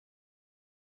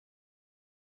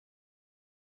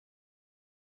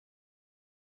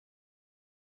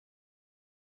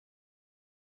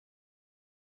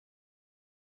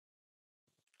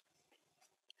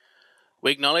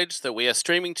We acknowledge that we are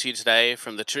streaming to you today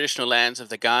from the traditional lands of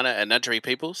the Kaurna and Ngadjuri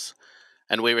peoples,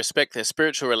 and we respect their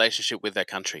spiritual relationship with their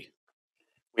country.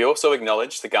 We also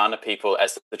acknowledge the Kaurna people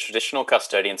as the traditional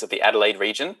custodians of the Adelaide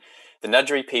region, the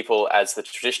Ngadjuri people as the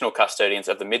traditional custodians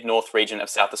of the mid-north region of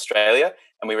South Australia,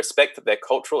 and we respect that their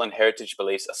cultural and heritage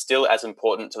beliefs are still as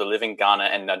important to the living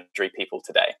Kaurna and Ngadjuri people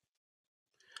today.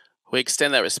 We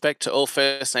extend that respect to all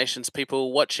First Nations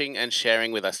people watching and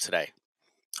sharing with us today.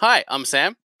 Hi, I'm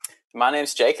Sam. My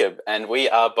name's Jacob, and we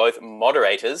are both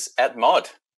moderators at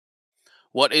MOD.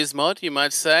 What is MOD, you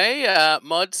might say?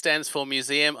 MOD stands for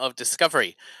Museum of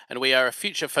Discovery, and we are a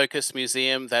future-focused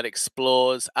museum that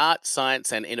explores art,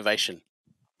 science, and innovation.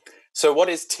 So what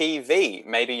is TV?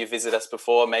 Maybe you visited us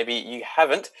before, maybe you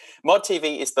haven't. MOD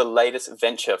TV is the latest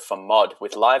venture for MOD,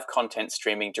 with live content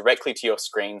streaming directly to your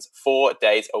screens 4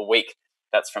 days a week.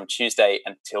 That's from Tuesday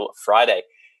until Friday.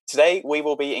 Today, we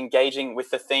will be engaging with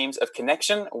the themes of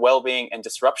connection, well-being, and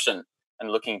disruption, and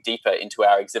looking deeper into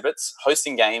our exhibits,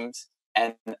 hosting games,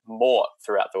 and more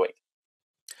throughout the week.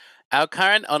 Our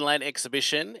current online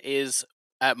exhibition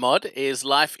at MOD is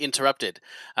Life Interrupted,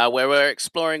 where we're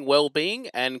exploring well-being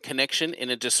and connection in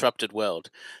a disrupted world.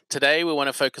 Today, we want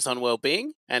to focus on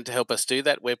well-being, and to help us do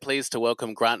that, we're pleased to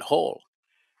welcome Grant Hall.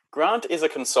 Grant is a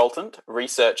consultant,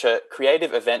 researcher,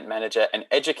 creative event manager, and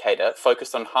educator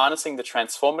focused on harnessing the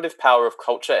transformative power of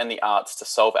culture and the arts to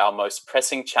solve our most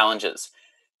pressing challenges.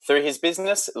 Through his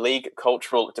business, League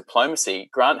Cultural Diplomacy,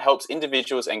 Grant helps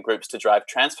individuals and groups to drive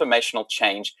transformational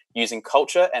change using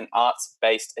culture and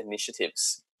arts-based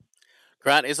initiatives.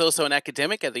 Grant is also an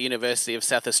academic at the University of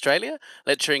South Australia,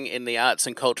 lecturing in the Arts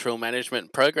and Cultural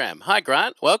Management program. Hi,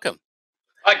 Grant. Welcome.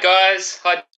 Hi, guys.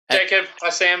 Hi, Jacob.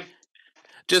 Hi, Sam.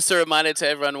 Just a reminder to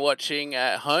everyone watching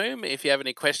at home, if you have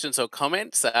any questions or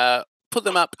comments, put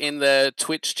them up in the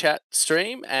Twitch chat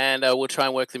stream, and we'll try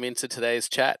and work them into today's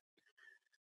chat.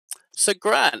 So,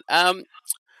 Grant,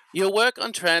 your work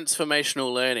on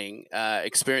transformational learning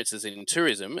experiences in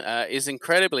tourism is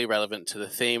incredibly relevant to the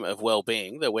theme of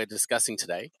well-being that we're discussing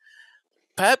today.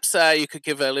 Perhaps you could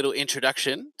give a little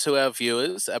introduction to our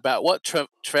viewers about what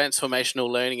transformational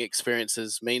learning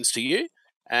experiences means to you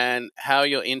and how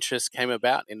your interest came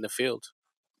about in the field.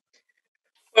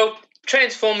 Well,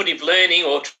 transformative learning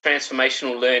or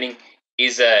transformational learning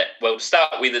is to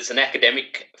start with, it's an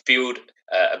academic field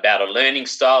about a learning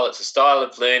style. It's a style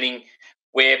of learning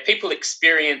where people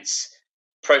experience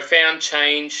profound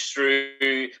change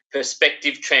through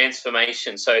perspective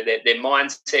transformation, so that their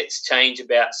mindsets change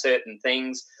about certain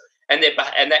things, and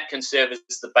that can serve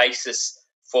as the basis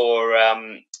for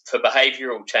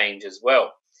behavioural change as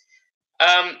well.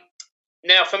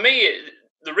 Now, for me,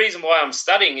 the reason why I'm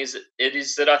studying is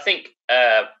that I think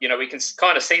we can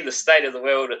kind of see the state of the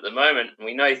world at the moment, and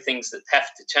we know things that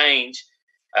have to change.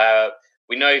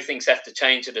 We know things have to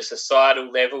change at a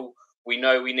societal level. We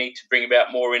know we need to bring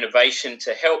about more innovation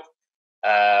to help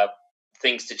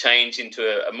things to change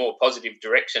into a more positive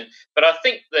direction. But I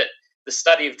think that the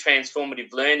study of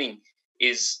transformative learning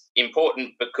is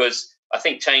important because I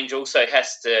think change also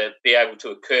has to be able to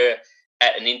occur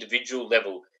at an individual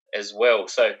level as well.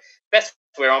 So that's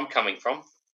where I'm coming from.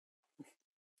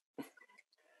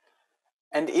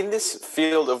 And in this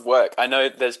field of work, I know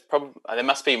there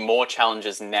must be more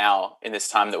challenges now in this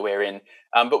time that we're in.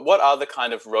 But what are the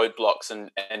kind of roadblocks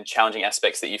and challenging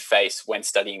aspects that you face when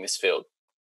studying this field?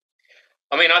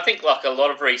 I mean, I think like a lot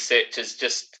of research is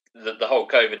just the whole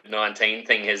COVID-19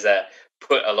 thing has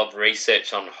put a lot of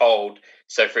research on hold.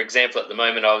 So, for example, at the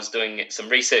moment, I was doing some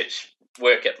research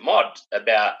work at MOD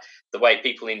about the way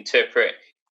people interpret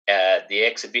the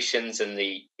exhibitions and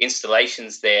the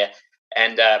installations there.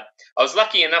 And I was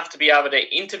lucky enough to be able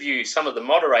to interview some of the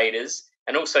moderators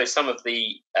and also some of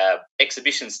the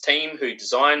exhibitions team who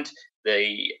designed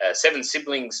the Seven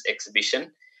Siblings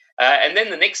exhibition. And then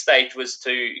the next stage was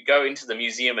to go into the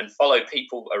museum and follow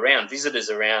people around, visitors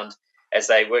around, as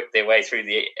they worked their way through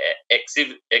the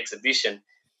exhibition.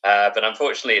 But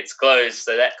unfortunately, it's closed,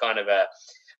 so that kind of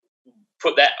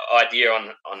put that idea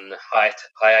on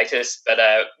hiatus. But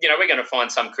we're going to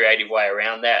find some creative way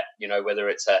around that. Whether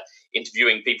it's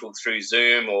interviewing people through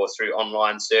Zoom or through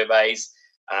online surveys.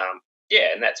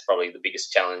 And that's probably the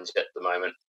biggest challenge at the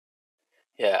moment.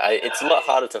 Yeah, it's a lot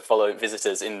harder to follow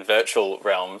visitors in virtual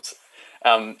realms.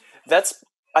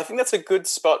 I think that's a good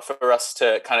spot for us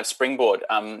to kind of springboard.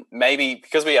 Maybe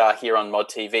because we are here on MOD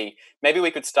TV, maybe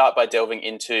we could start by delving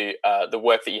into the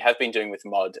work that you have been doing with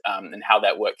MOD and how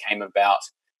that work came about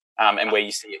and where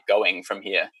you see it going from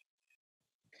here.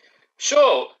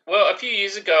 Sure. Well, a few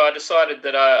years ago, I decided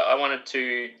that I wanted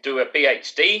to do a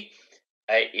PhD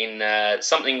in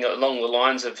something along the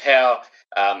lines of how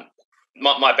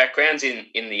my background's in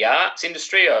the arts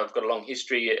industry. I've got a long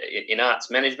history in arts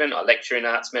management. I lecture in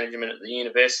arts management at the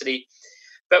university.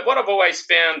 But what I've always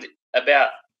found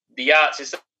about the arts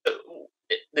is that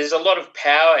there's a lot of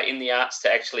power in the arts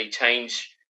to actually change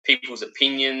people's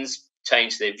opinions,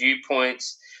 change their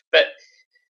viewpoints. But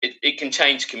it can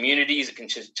change communities, it can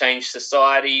change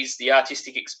societies. The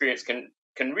artistic experience can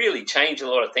really change a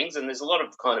lot of things, and there's a lot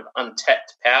of kind of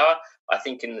untapped power, I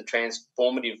think, in the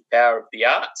transformative power of the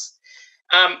arts.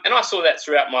 And I saw that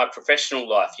throughout my professional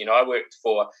life. I worked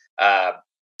for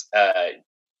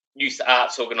youth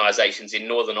arts organisations in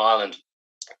Northern Ireland,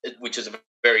 which is a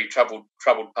very troubled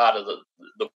part of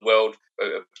the world,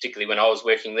 particularly when I was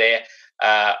working there.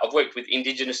 I've worked with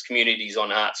Indigenous communities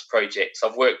on arts projects.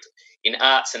 I've worked in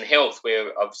arts and health,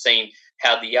 where I've seen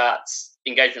how the arts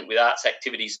engagement with arts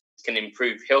activities can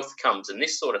improve health outcomes and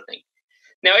this sort of thing.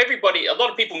 Now, a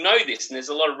lot of people know this, and there's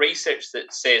a lot of research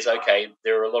that says, okay,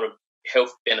 there are a lot of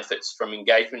health benefits from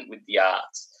engagement with the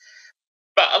arts.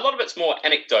 But a lot of it's more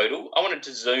anecdotal. I wanted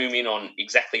to zoom in on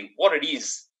exactly what it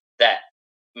is that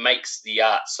makes the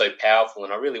arts so powerful,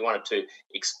 and I really wanted to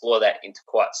explore that into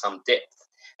quite some depth.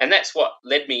 And that's what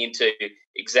led me into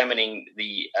examining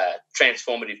the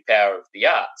transformative power of the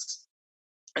arts.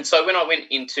 And so when I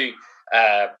went into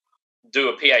do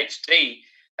a PhD,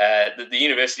 the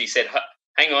university said,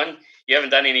 hang on, you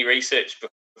haven't done any research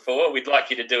before. We'd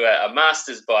like you to do a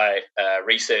master's by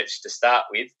research to start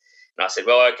with. And I said,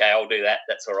 well, okay, I'll do that.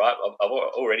 That's all right. I've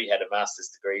already had a master's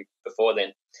degree before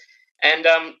then. And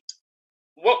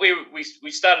what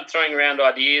we started throwing around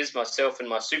ideas, myself and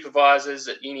my supervisors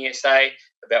at UniSA,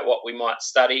 about what we might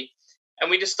study. And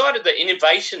we decided that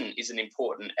innovation is an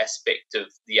important aspect of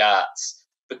the arts,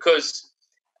 because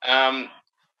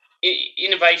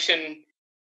innovation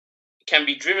can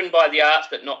be driven by the arts,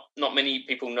 but not many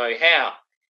people know how.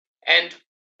 And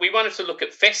we wanted to look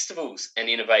at festivals and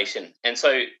innovation. And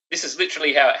so this is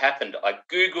literally how it happened. I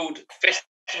Googled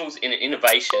festivals in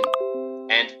innovation,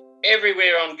 and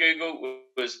everywhere on Google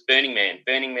was Burning Man,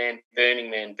 Burning Man, Burning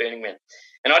Man, Burning Man.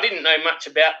 And I didn't know much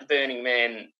about the Burning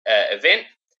Man event,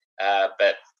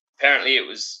 but apparently it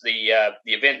was the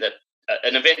event that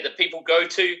an event that people go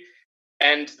to,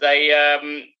 and they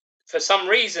for some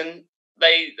reason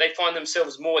they find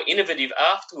themselves more innovative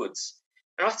afterwards.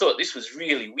 And I thought this was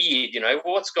really weird.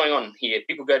 What's going on here?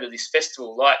 People go to this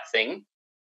festival-like thing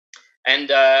and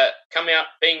come out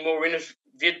being more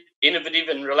innovative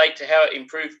and relate to how it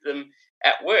improved them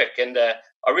at work. And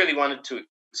I really wanted to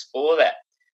explore that.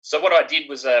 So what I did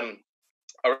was I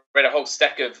read a whole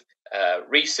stack of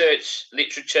research,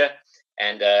 literature,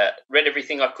 and read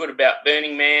everything I could about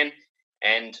Burning Man.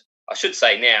 And I should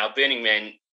say now, Burning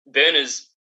Man, burners,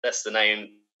 that's the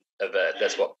name of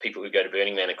that's what people who go to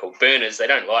Burning Man are called, burners. They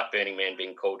don't like Burning Man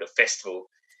being called a festival.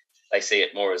 They see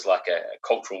it more as like a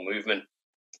cultural movement,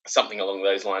 something along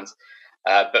those lines.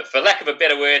 But for lack of a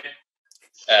better word,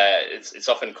 it's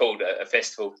often called a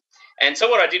festival. And so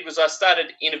what I did was I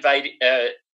started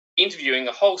interviewing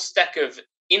a whole stack of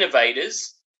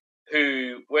innovators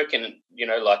who work in,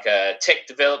 like tech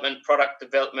development, product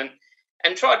development,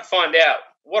 and tried to find out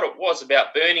what it was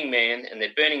about Burning Man and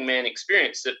their Burning Man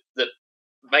experience that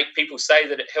make people say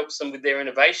that it helps them with their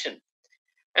innovation.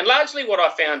 And largely what I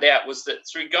found out was that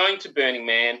through going to Burning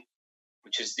Man,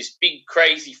 which is this big,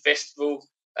 crazy festival,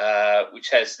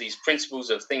 which has these principles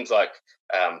of things like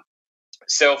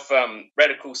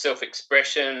radical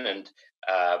self-expression and,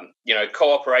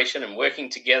 cooperation and working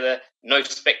together, no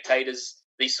spectators,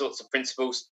 these sorts of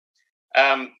principles.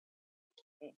 The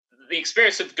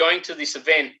experience of going to this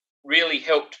event really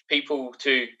helped people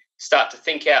to start to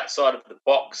think outside of the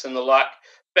box and the like.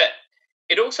 But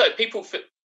people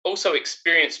also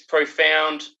experienced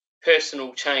profound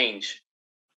personal change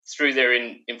through their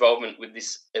involvement with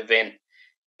this event.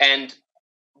 And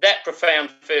that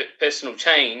profound personal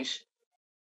change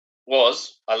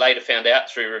was, I later found out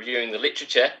through reviewing the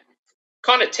literature,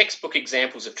 kind of textbook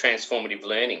examples of transformative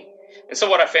learning. And so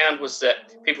what I found was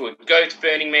that people would go to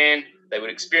Burning Man, they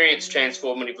would experience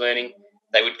transformative learning,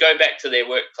 they would go back to their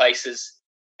workplaces,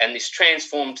 and this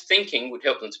transformed thinking would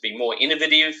help them to be more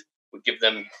innovative, would give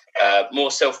them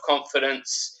more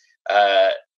self-confidence,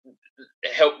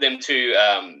 help them to,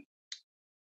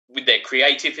 with their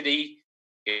creativity.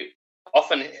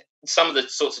 Often some of the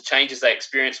sorts of changes they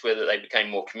experienced were that they became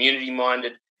more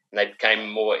community-minded and they became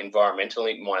more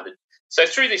environmentally minded. So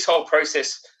through this whole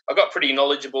process, I got pretty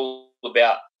knowledgeable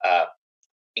about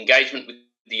engagement with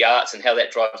the arts and how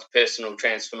that drives personal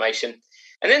transformation.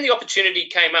 And then the opportunity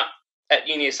came up at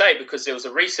UniSA because there was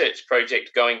a research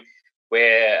project going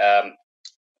where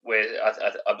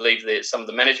I believe that some of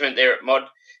the management there at MOD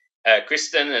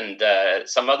Kristen and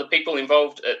some other people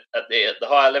involved at the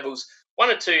higher levels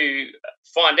wanted to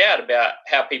find out about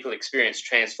how people experience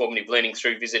transformative learning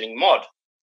through visiting MOD.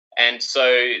 And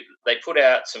so they put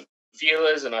out some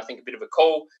feelers and I think a bit of a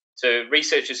call to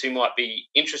researchers who might be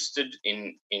interested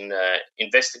in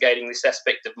investigating this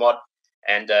aspect of MOD.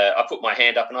 And I put my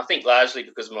hand up, and I think largely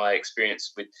because of my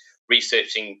experience with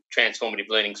researching transformative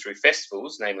learning through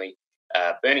festivals, namely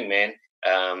Burning Man,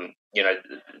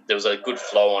 there was a good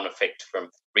flow-on effect from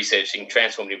researching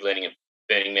transformative learning at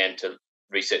Burning Man to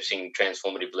researching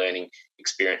transformative learning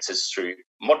experiences through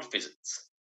MOD visits.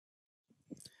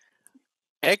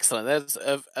 Excellent. That's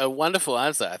a wonderful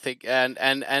answer, I think, and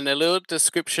a little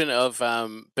description of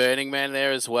Burning Man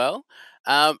there as well.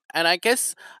 And I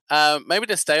guess maybe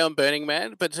to stay on Burning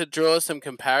Man, but to draw some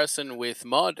comparison with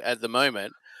MOD at the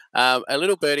moment. A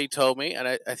little birdie told me, and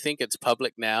I think it's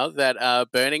public now, that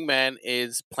Burning Man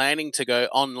is planning to go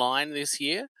online this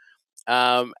year.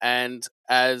 And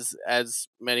as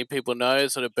many people know,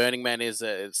 sort of Burning Man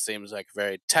it seems like a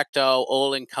very tactile,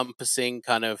 all-encompassing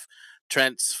kind of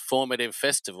transformative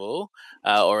festival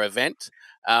or event.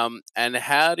 And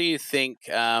how do you think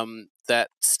that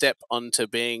step onto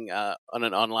being on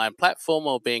an online platform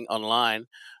or being online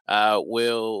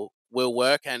will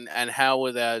work, and how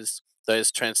will those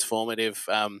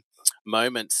transformative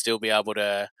moments still be able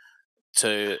to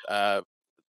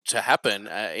happen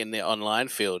in the online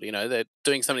field? They're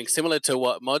doing something similar to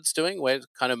what Mod's doing, where it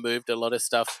kind of moved a lot of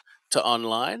stuff to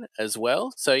online as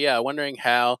well. So yeah, wondering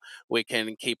how we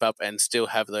can keep up and still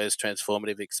have those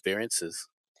transformative experiences.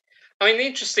 I mean, the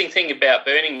interesting thing about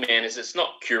Burning Man is it's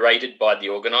not curated by the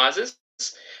organisers,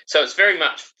 so it's very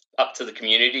much up to the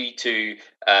community to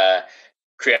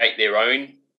create their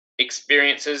own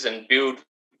experiences and build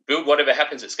whatever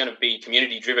happens. It's going to be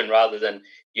community driven rather than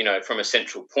from a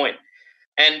central point.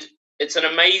 And it's an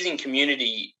amazing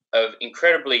community of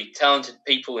incredibly talented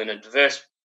people in a diverse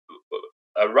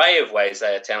array of ways.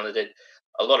 They are talented,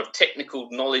 a lot of technical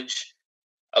knowledge,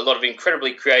 a lot of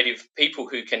incredibly creative people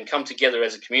who can come together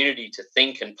as a community to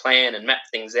think and plan and map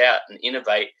things out and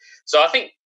innovate. So I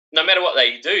think no matter what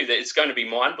they do, that it's going to be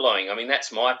mind-blowing. I mean,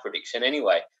 that's my prediction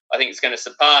anyway. I think it's going to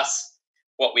surpass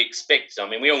what we expect. I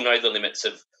mean, we all know the limits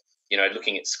of,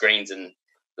 looking at screens and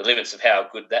the limits of how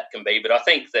good that can be. But I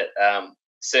think that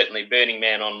certainly Burning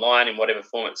Man online in whatever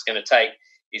form it's going to take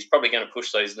is probably going to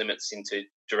push those limits into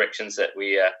directions that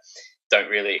we don't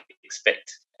really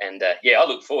expect. And I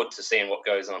look forward to seeing what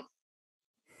goes on.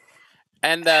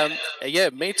 And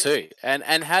me too.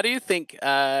 And how do you think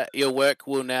your work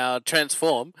will now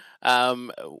transform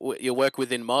your work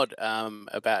within MOD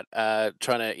about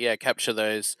trying to capture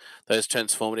those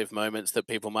transformative moments that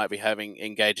people might be having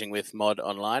engaging with MOD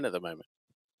online at the moment?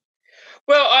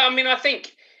 Well, I mean, I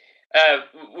think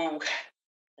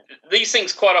these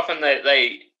things quite often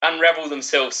they unravel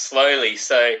themselves slowly.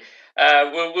 So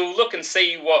we'll look and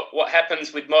see what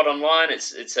happens with MOD Online.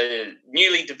 It's a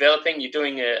newly developing. You're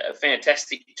doing a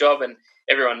fantastic job, and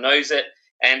everyone knows it.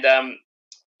 And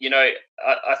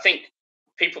I think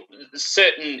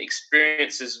certain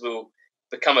experiences will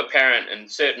become apparent, and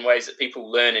certain ways that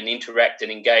people learn and interact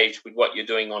and engage with what you're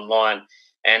doing online,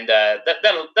 and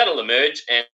that'll emerge.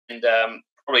 And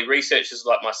probably researchers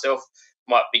like myself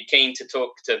might be keen to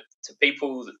talk to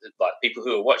people, like people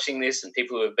who are watching this and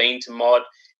people who have been to MOD,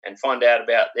 and find out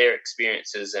about their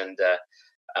experiences. And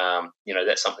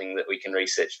that's something that we can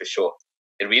research for sure.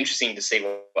 It'll be interesting to see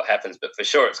what happens, but for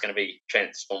sure it's going to be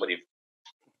transformative.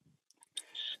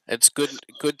 It's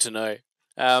good to know.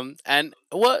 And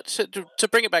what to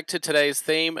bring it back to today's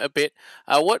theme a bit,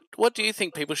 what do you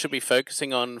think people should be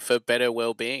focusing on for better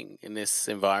well-being in this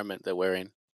environment that we're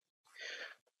in?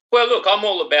 Well, look, I'm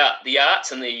all about the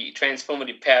arts and the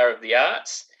transformative power of the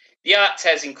arts. The arts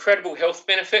has incredible health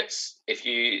benefits. If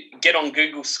you get on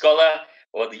Google Scholar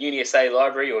or the UniSA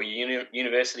library or your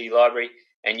university library,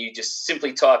 and you just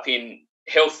simply type in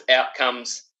health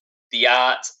outcomes, the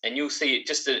arts, and you'll see it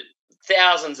just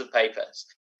thousands of papers.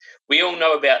 We all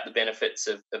know about the benefits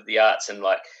of the arts, and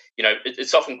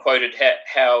it's often quoted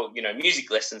how music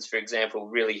lessons, for example,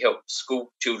 really help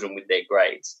school children with their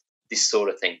grades, this sort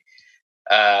of thing.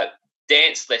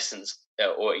 Dance lessons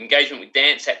or engagement with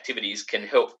dance activities can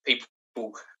help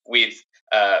people with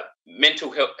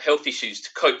mental health issues to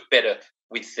cope better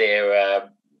with their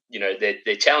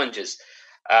challenges.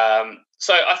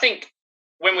 So I think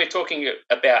when we're talking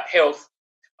about health,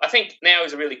 I think now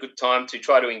is a really good time to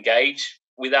try to engage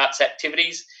with arts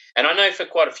activities. And I know for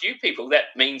quite a few people that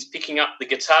means picking up the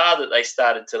guitar that they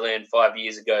started to learn 5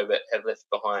 years ago but have left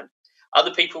behind.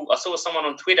 Other people, I saw someone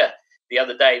on Twitter the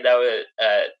other day,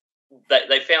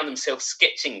 they found themselves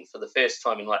sketching for the first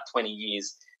time in like 20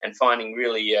 years. and finding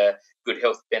really good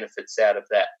health benefits out of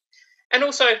that. And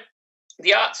also,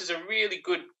 the arts is a really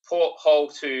good porthole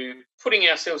to putting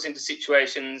ourselves into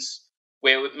situations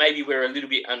where maybe we're a little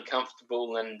bit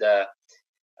uncomfortable and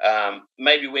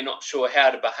maybe we're not sure how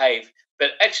to behave.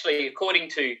 But actually, according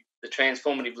to the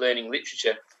transformative learning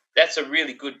literature, that's a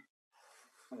really good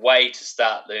way to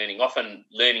start learning. Often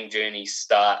learning journeys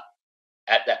start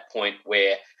at that point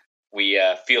where we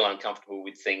feel uncomfortable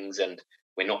with things and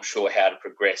we're not sure how to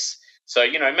progress. So,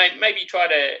 maybe try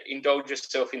to indulge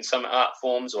yourself in some art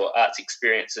forms or arts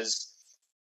experiences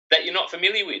that you're not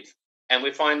familiar with. And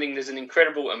we're finding there's an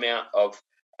incredible amount of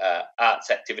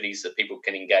arts activities that people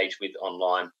can engage with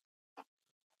online.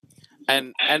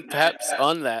 And perhaps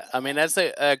on that, I mean, that's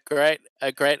a great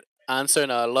answer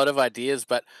and a lot of ideas.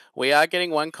 But we are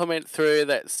getting one comment through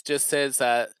that just says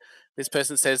this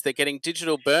person says they're getting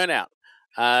digital burnout.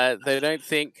 They don't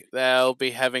think they'll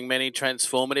be having many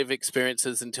transformative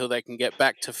experiences until they can get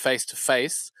back to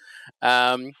face.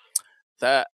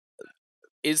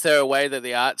 Is there a way that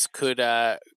the arts could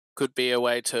be a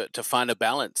way to find a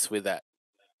balance with that?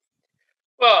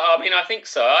 Well, I mean, I think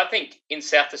so. I think in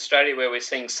South Australia, where we're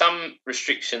seeing some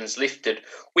restrictions lifted,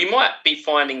 we might be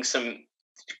finding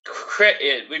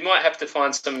we might have to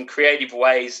find some creative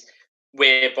ways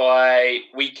whereby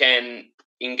we can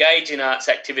engage in arts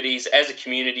activities as a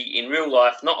community in real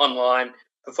life, not online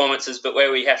performances, but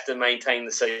where we have to maintain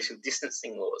the social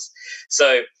distancing laws.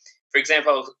 So, for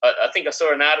example, I think I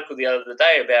saw an article the other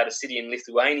day about a city in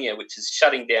Lithuania which is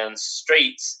shutting down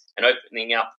streets and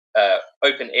opening up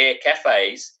open air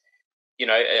cafes,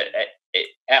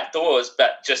 outdoors,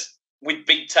 but just with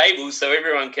big tables so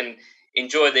everyone can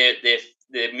enjoy their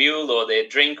meal or their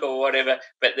drink or whatever,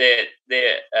 but they're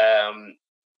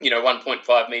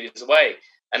 1.5 meters away.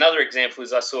 Another example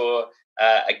is I saw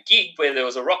a gig where there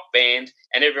was a rock band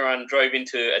and everyone drove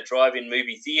into a drive-in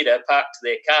movie theatre, parked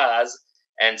their cars,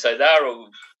 and so they were all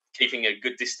keeping a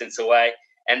good distance away,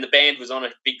 and the band was on a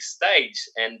big stage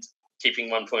and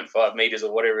keeping 1.5 meters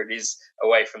or whatever it is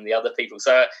away from the other people.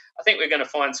 So I think we're going to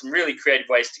find some really creative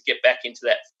ways to get back into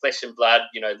that flesh and blood,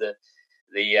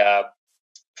 the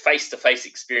face-to-face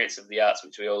experience of the arts,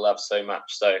 which we all love so much.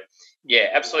 So, yeah,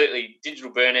 absolutely.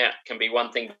 Digital burnout can be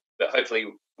one thing, but hopefully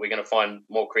we're going to find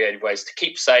more creative ways to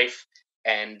keep safe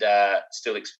and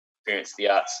still experience the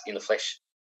arts in the flesh.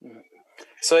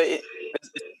 So it's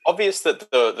obvious that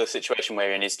the situation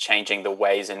we're in is changing the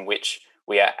ways in which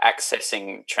we are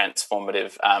accessing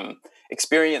transformative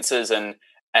experiences, and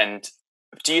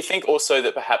do you think also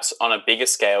that perhaps on a bigger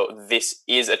scale this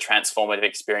is a transformative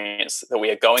experience that we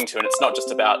are going to, and it's not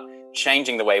just about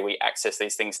changing the way we access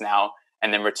these things now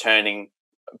and then returning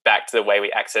back to the way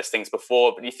we access things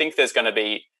before, but do you think there's going to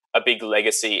be a big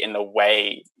legacy in the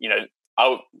way,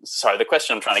 the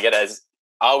question I'm trying to get at is,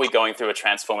 are we going through a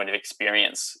transformative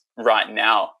experience right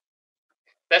now?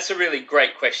 That's a really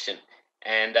great question.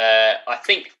 And I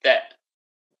think that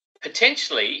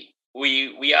potentially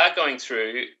we are going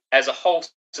through, as a whole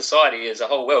society, as a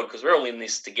whole world, because we're all in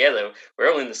this together,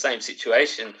 we're all in the same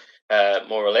situation,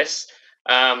 more or less.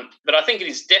 But I think it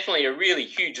is definitely a really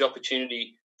huge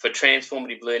opportunity for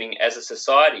transformative learning as a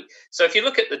society. So if you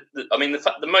look at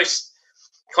the most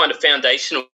kind of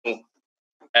foundational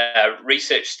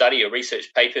research study or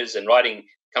research papers and writing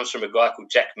comes from a guy called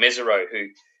Jack Mesereau, who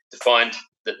defined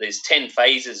that there's 10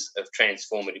 phases of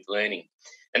transformative learning.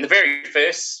 And the very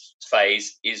first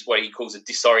phase is what he calls a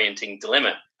disorienting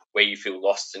dilemma, where you feel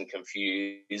lost and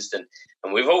confused.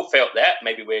 And we've all felt that.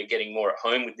 Maybe we're getting more at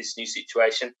home with this new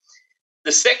situation.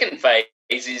 The second phase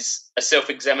is a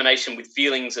self-examination with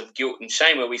feelings of guilt and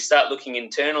shame, where we start looking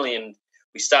internally and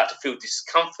we start to feel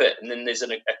discomfort. And then there's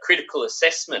a critical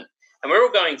assessment. And we're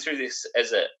all going through this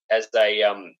as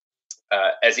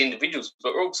individuals,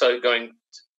 but we're also going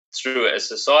through it as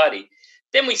society.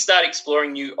 Then we start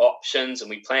exploring new options and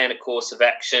we plan a course of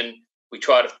action. We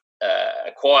try to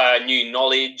acquire new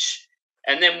knowledge,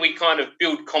 and then we kind of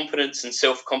build competence and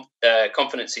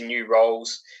self-confidence in new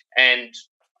roles, and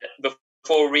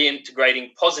before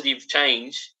reintegrating positive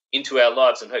change into our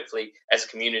lives and hopefully as a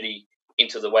community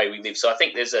into the way we live. So I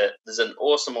think there's an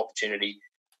awesome opportunity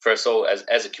for us all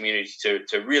as a community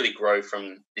to really grow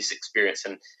from this experience.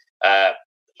 And I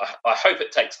hope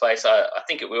it takes place. I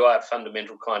think it will have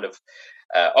fundamental kind of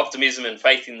optimism and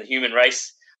faith in the human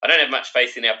race. I don't have much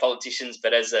faith in our politicians,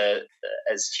 but as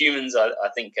humans, I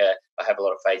think I have a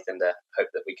lot of faith and hope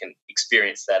that we can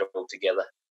experience that all together.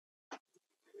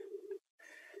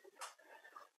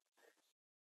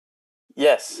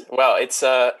 Yes, well, it's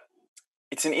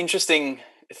an interesting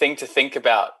thing to think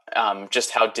about,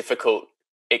 just how difficult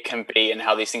it can be and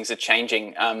how these things are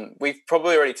changing. We've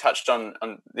probably already touched on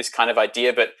this kind of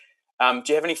idea, but do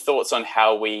you have any thoughts on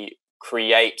how we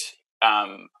create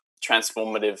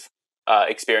transformative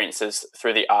experiences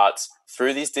through the arts,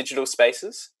 through these digital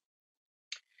spaces?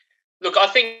 Look, I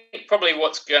think probably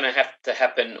what's going to have to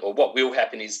happen, or what will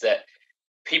happen, is that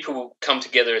people will come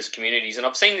together as communities. And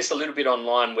I've seen this a little bit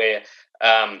online where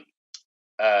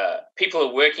people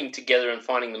are working together and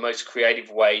finding the most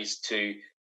creative ways to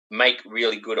make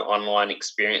really good online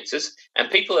experiences.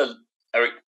 And people are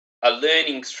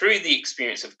learning through the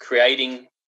experience of creating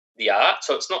the art.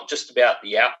 So it's not just about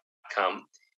the outcome.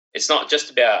 It's not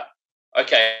just about,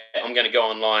 okay, I'm going to go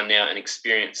online now and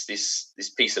experience this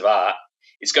piece of art.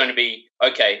 It's going to be,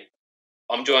 okay,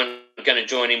 I'm going to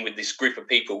join in with this group of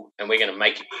people, and we're going to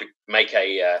make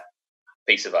a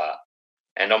piece of art.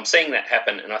 And I'm seeing that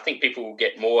happen, and I think people will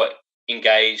get more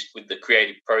engaged with the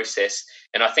creative process.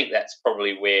 And I think that's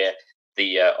probably where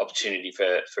the opportunity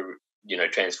for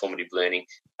transformative learning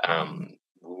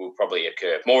will probably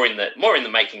occur. More in the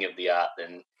making of the art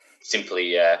than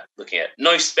simply looking at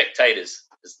no spectators,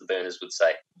 as the Burners would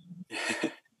say.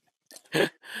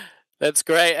 That's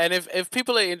great. And if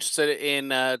people are interested in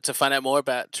to find out more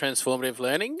about transformative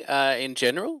learning in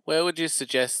general, where would you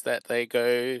suggest that they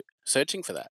go searching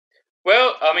for that?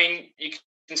 Well, I mean, you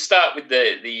can start with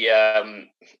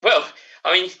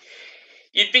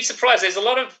you'd be surprised. There's a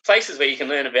lot of places where you can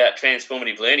learn about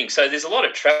transformative learning. So there's a lot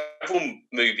of travel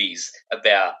movies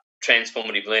about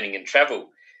transformative learning and travel.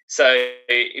 So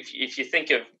if you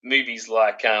think of movies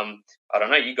like, I don't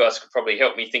know, you guys could probably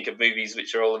help me think of movies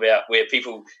which are all about where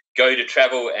people go to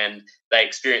travel and they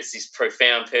experience this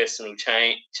profound personal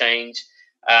change.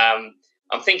 I'm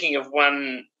thinking of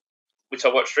one which I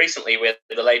watched recently where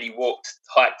the lady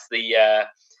hiked a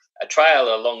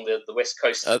trail along the west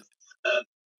coast.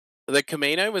 The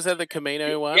Camino, was that the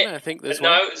Camino one? Yeah. I think there's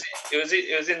one. No,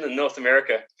 it was in the North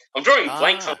America. I'm drawing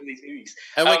blanks on these movies.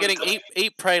 And we're getting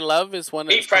Eat, Pray, Love is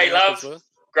one. Eat, Pray, Love, well.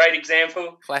 Great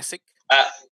example. Classic.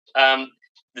 The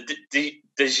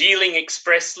Darjeeling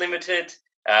Express Limited.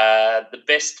 The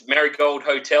Best Marigold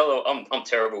Hotel. I'm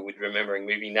terrible with remembering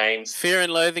movie names. Fear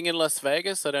and Loathing in Las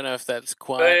Vegas. I don't know if that's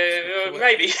quite.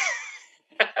 Maybe.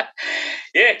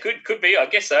 Yeah, could be. I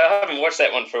guess so. I haven't watched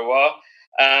that one for a while.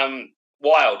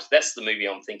 Wild. That's the movie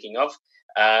I'm thinking of.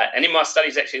 And in my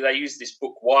studies, actually, they used this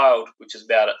book, Wild, which is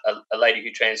about a lady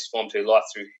who transformed her life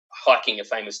through hiking a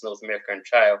famous North American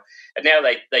trail. And now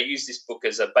they use this book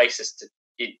as a basis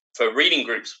for reading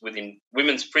groups within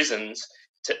women's prisons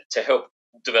to help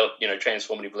develop,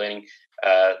 transformative learning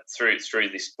through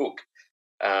this book.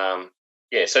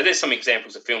 So there's some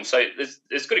examples of films. So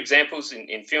there's good examples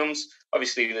in films.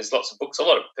 Obviously, there's lots of books. A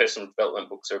lot of personal development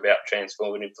books are about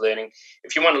transformative learning.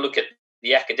 If you want to look at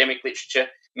the academic literature,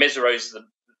 Mesereau's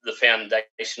the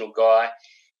foundational guy.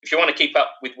 If you want to keep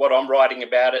up with what I'm writing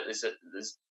about it, there's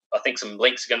I think some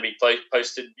links are going to be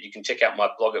posted. You can check out my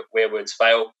blog at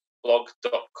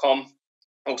wherewordsfailblog.com.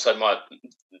 Also, I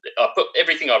put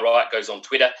everything I write goes on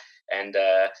Twitter, and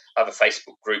I have a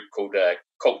Facebook group called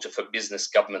Culture for Business,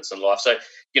 Governments and Life. So,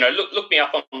 look me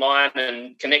up online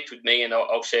and connect with me, and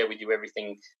I'll share with you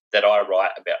everything that I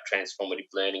write about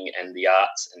transformative learning and the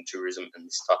arts and tourism and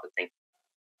this type of thing.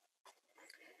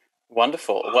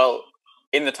 Wonderful. Well,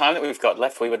 in the time that we've got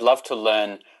left, we would love to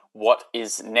learn what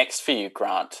is next for you,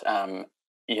 Grant.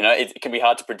 It can be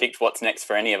hard to predict what's next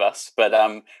for any of us, but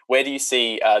where do you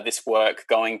see this work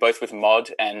going, both with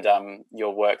Mod and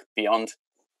your work beyond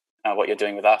what you're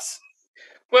doing with us?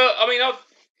 Well, I mean, I've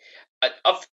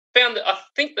found that I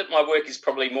think that my work is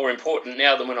probably more important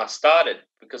now than when I started,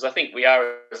 because I think we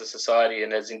are, as a society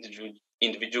and as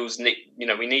individuals,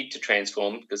 we need to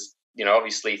transform, because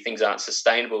obviously things aren't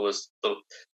sustainable as the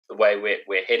way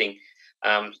we're heading.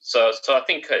 So I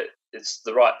think it's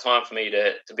the right time for me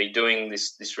to be doing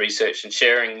this research and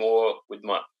sharing more with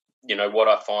my, what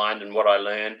I find and what I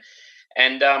learn.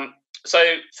 And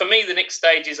so for me, the next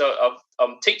stage is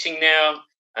I'm teaching now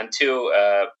until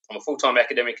I'm a full-time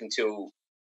academic until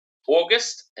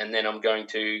August, and then I'm going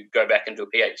to go back into a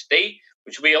PhD,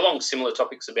 which will be along similar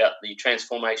topics about the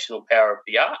transformational power of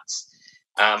the arts.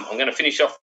 I'm going to finish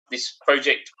off this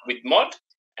project with Mod,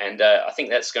 and I think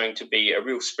that's going to be a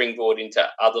real springboard into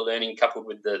other learning, coupled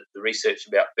with the research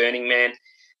about Burning Man.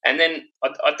 And then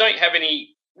I don't have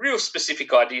any real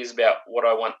specific ideas about what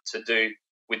I want to do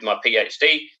with my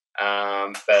PhD,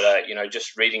 but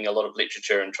just reading a lot of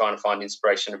literature and trying to find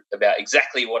inspiration about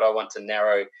exactly what I want to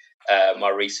narrow my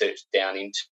research down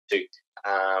into.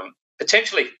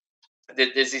 Potentially,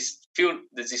 there's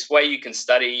this way you can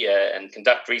study and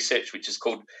conduct research, which is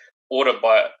called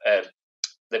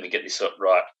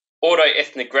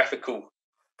autoethnographical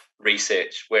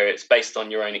research where it's based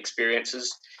on your own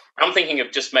experiences. I'm thinking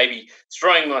of just maybe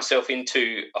throwing myself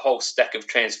into a whole stack of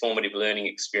transformative learning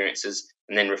experiences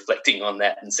and then reflecting on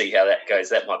that and see how that goes.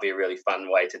 That might be a really fun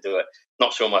way to do it.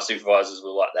 Not sure my supervisors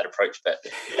will like that approach, but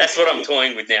that's what I'm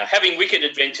toying with now. Having wicked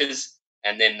adventures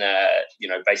and then,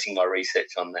 basing my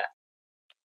research on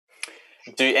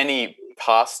that. Do any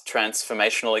past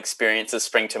transformational experiences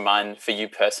spring to mind for you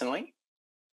personally?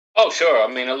 Oh, sure.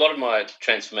 I mean, a lot of my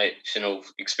transformational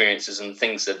experiences and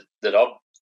things that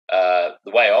I've,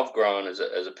 the way I've grown as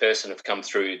a person have come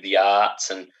through the arts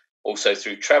and also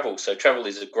through travel. So travel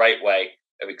is a great way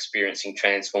of experiencing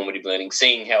transformative learning,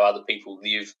 seeing how other people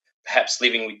live, perhaps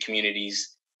living with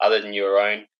communities other than your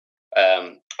own.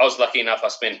 I was lucky enough, I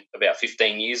spent about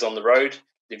 15 years on the road,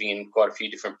 living in quite a few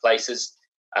different places.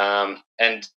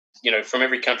 And, from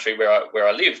every country where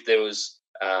I lived, there was,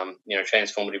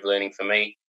 transformative learning for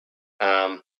me.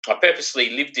 I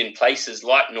purposely lived in places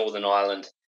like Northern Ireland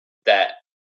that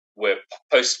were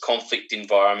post-conflict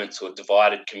environments or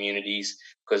divided communities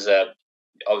because I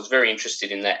was very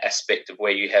interested in that aspect of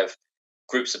where you have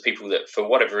groups of people that, for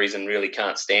whatever reason, really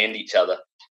can't stand each other,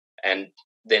 and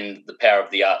then the power of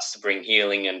the arts to bring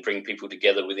healing and bring people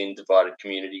together within divided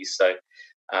communities. So,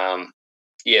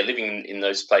 living in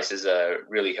those places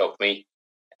really helped me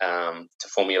to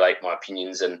formulate my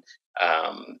opinions and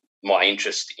my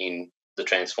interest in the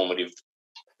transformative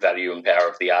value and power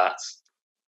of the arts.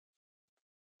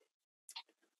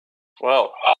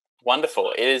 Well,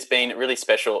 wonderful. It has been really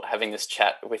special having this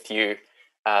chat with you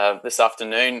this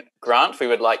afternoon. Grant, we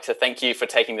would like to thank you for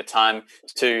taking the time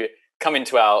to come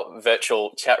into our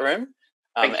virtual chat room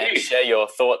and share your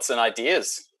thoughts and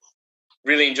ideas.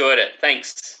 Really enjoyed it.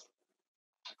 Thanks.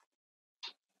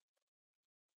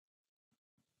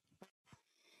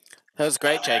 That was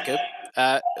great, Jacob.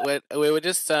 We were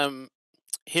just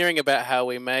hearing about how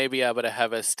we may be able to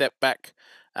have a step back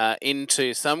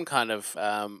into some kind of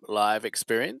live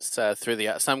experience through the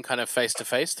art, some kind of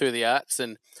face-to-face through the arts.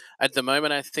 And at the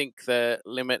moment, I think the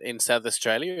limit in South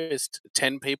Australia is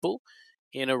 10 people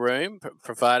in a room,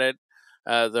 provided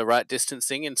the right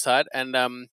distancing inside. And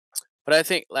but I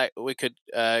think we could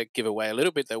give away a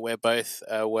little bit that we're both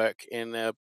work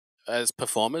in as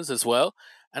performers as well.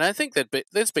 And I think that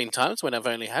there's been times when I've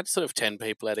only had sort of 10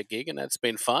 people at a gig and that's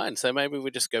been fine. So maybe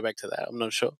we just go back to that. I'm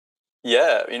not sure.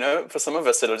 Yeah, for some of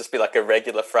us, it'll just be like a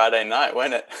regular Friday night,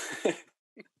 won't it?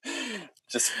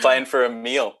 Just playing for a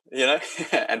meal,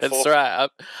 And that's right. I'm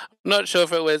not sure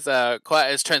if it was quite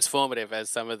as transformative as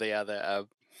some of the other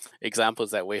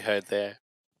examples that we heard there.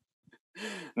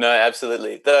 No,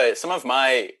 absolutely. Though some of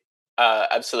my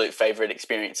absolute favorite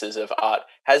experiences of art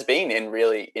has been in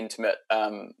really intimate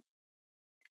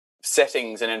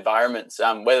settings and environments.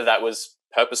 Whether that was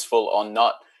purposeful or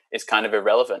not is kind of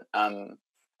irrelevant.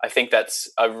 I think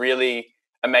that's a really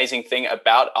amazing thing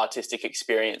about artistic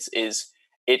experience is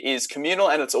it is communal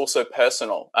and it's also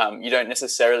personal. You don't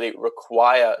necessarily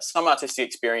require, some artistic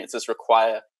experiences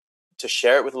require to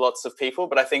share it with lots of people,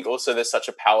 but I think also there's such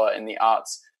a power in the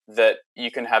arts that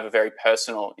you can have a very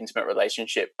personal, intimate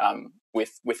relationship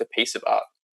with a piece of art.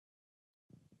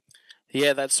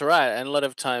 Yeah, that's right. And a lot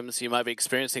of times you might be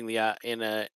experiencing the art in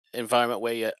a environment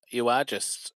where you are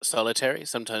just solitary,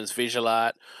 sometimes visual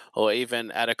art, or even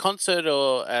at a concert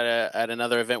or at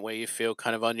another event where you feel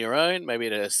kind of on your own, maybe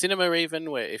at a cinema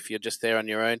even, where if you're just there on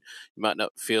your own, you might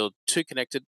not feel too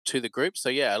connected to the group. So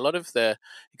yeah, a lot of the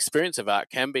experience of art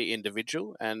can be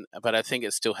individual, but I think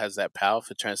it still has that power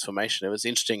for transformation. It was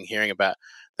interesting hearing about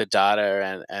the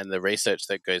data and the research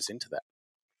that goes into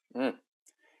that.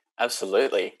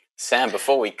 Absolutely. Sam,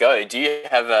 before we go, do you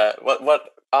have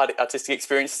what artistic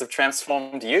experiences have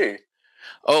transformed you?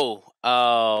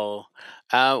 Well,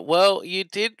 you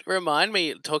did remind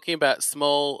me talking about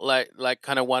small, like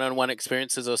kind of one-on-one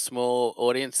experiences or small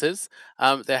audiences.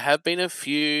 There have been a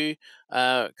few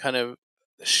kind of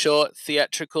short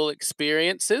theatrical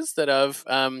experiences that I've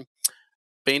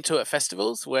been to at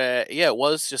festivals where it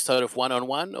was just sort of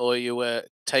one-on-one, or you were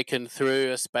taken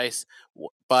through a space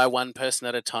by one person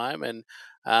at a time, and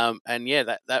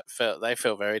they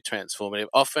felt very transformative,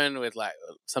 often with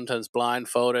sometimes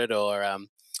blindfolded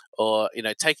or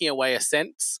taking away a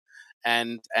sense,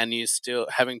 and you still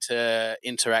having to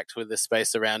interact with the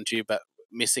space around you but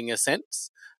missing a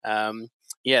sense. I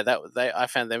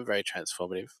found them very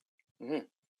transformative.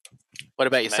 What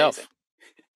about yourself? Amazing.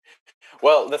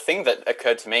 Well, the thing that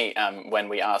occurred to me when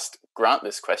we asked Grant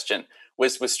this question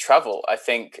was travel. I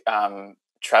think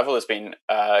travel has been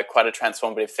quite a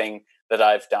transformative thing that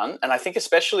I've done. And I think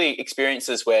especially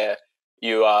experiences where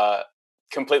you are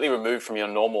completely removed from your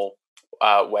normal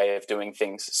way of doing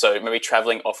things. So maybe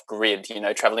traveling off grid,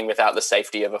 traveling without the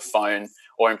safety of a phone,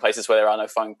 or in places where there are no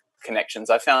phone connections.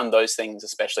 I found those things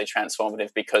especially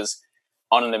transformative because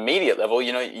on an immediate level,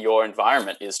 your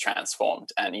environment is transformed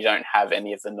and you don't have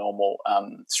any of the normal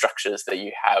structures that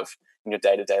you have in your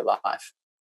day-to-day life.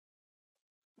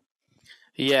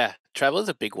 Yeah, travel is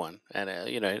a big one, and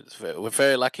we're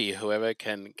very lucky whoever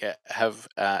can have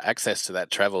access to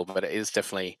that travel. But it is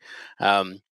definitely,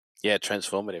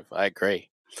 transformative. I agree.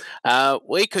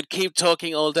 We could keep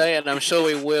talking all day, and I'm sure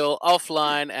we will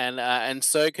offline, and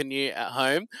so can you at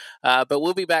home. But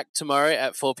we'll be back tomorrow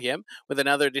at 4 p.m. with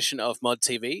another edition of Mod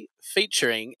TV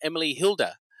featuring Emily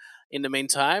Hilda. In the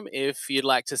meantime, if you'd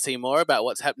like to see more about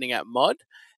what's happening at Mod,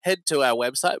 head to our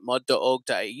website,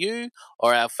 mod.org.au,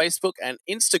 or our Facebook and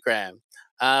Instagram.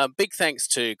 Big thanks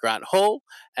to Grant Hall.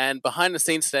 And behind the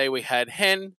scenes today, we had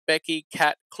Hen, Becky,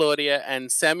 Kat, Claudia,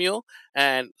 and Samuel.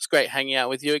 And it's great hanging out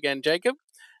with you again, Jacob.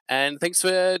 And thanks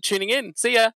for tuning in.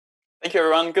 See ya. Thank you,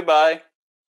 everyone. Goodbye.